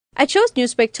I chose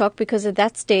Newsbreak Talk because at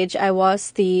that stage I was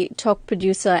the talk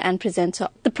producer and presenter.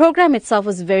 The program itself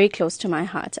was very close to my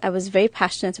heart. I was very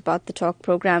passionate about the talk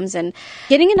programs, and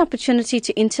getting an opportunity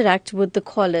to interact with the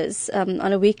callers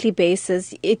on a weekly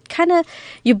basis,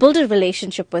 you build a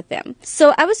relationship with them.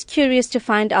 So I was curious to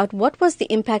find out what was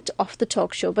the impact of the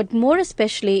talk show, but more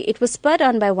especially it was spurred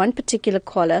on by one particular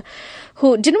caller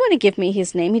who didn't want to give me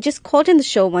his name. He just called in the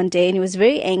show one day and he was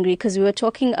very angry because we were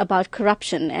talking about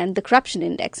corruption and the corruption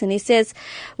index. And he says,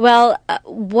 well,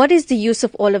 what is the use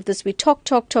of all of this? We talk,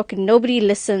 and nobody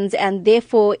listens, and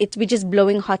therefore we're just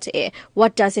blowing hot air.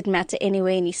 What does it matter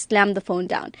anyway? And he slammed the phone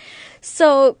down.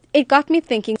 So it got me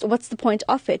thinking, what's the point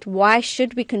of it? Why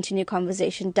should we continue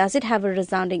conversation? Does it have a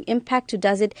resounding impact, or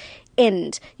does it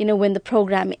end, when the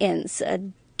program ends?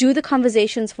 Do the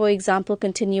conversations, for example,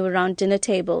 continue around dinner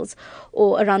tables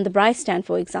or around the braai stand,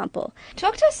 for example?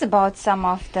 Talk to us about some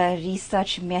of the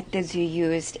research methods you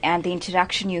used and the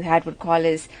interaction you had with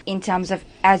callers in terms of,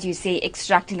 as you say,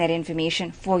 extracting that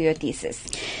information for your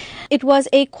thesis. It was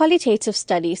a qualitative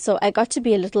study, so I got to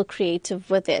be a little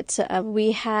creative with it.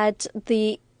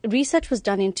 Research was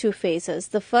done in two phases.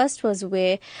 The first was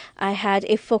where I had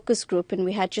a focus group and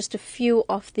we had just a few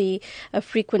of the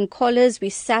frequent callers. We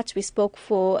spoke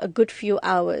for a good few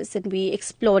hours and we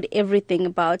explored everything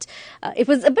about, it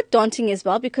was a bit daunting as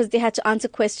well because they had to answer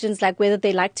questions like whether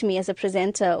they liked me as a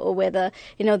presenter or whether,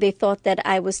 they thought that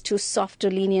I was too soft or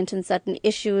lenient in certain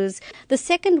issues. The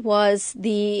second was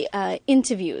the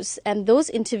interviews, and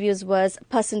those interviews was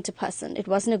person to person. It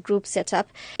wasn't a group setup.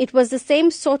 It was the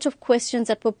same sort of questions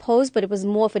that were posed, but it was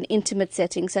more of an intimate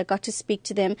setting. So I got to speak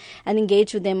to them and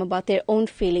engage with them about their own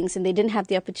feelings, and they didn't have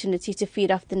the opportunity to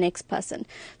feed off the next person.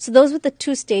 So those were the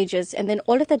two stages, and then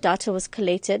all of the data was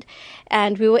collated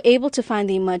and we were able to find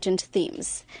the emergent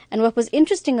themes. And what was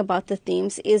interesting about the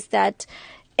themes is that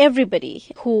everybody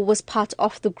who was part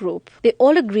of the group, they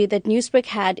all agreed that Newsbreak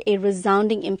had a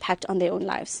resounding impact on their own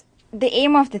lives. The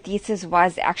aim of the thesis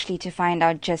was actually to find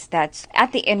out just that.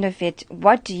 At the end of it,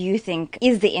 what do you think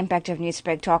is the impact of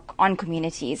Newsbreak Talk on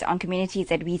communities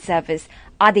that we service?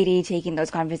 Are they really taking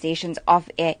those conversations off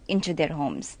air into their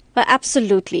homes? Well,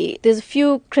 absolutely. There's a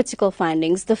few critical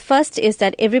findings. The first is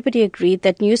that everybody agreed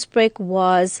that Newsbreak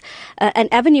was an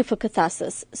avenue for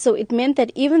catharsis. So it meant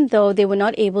that even though they were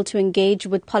not able to engage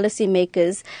with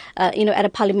policymakers, at a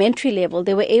parliamentary level,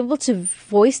 they were able to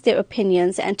voice their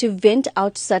opinions and to vent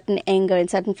out certain anger and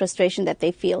certain frustration that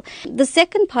they feel. The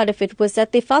second part of it was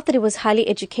that they felt that it was highly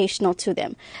educational to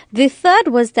them. The third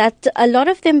was that a lot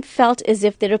of them felt as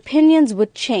if their opinions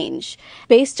would change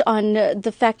based on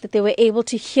the fact that they were able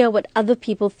to hear what other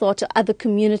people thought or other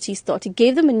communities thought. It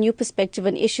gave them a new perspective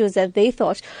on issues that they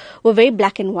thought were very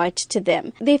black and white to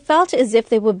them. They felt as if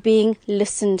they were being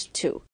listened to.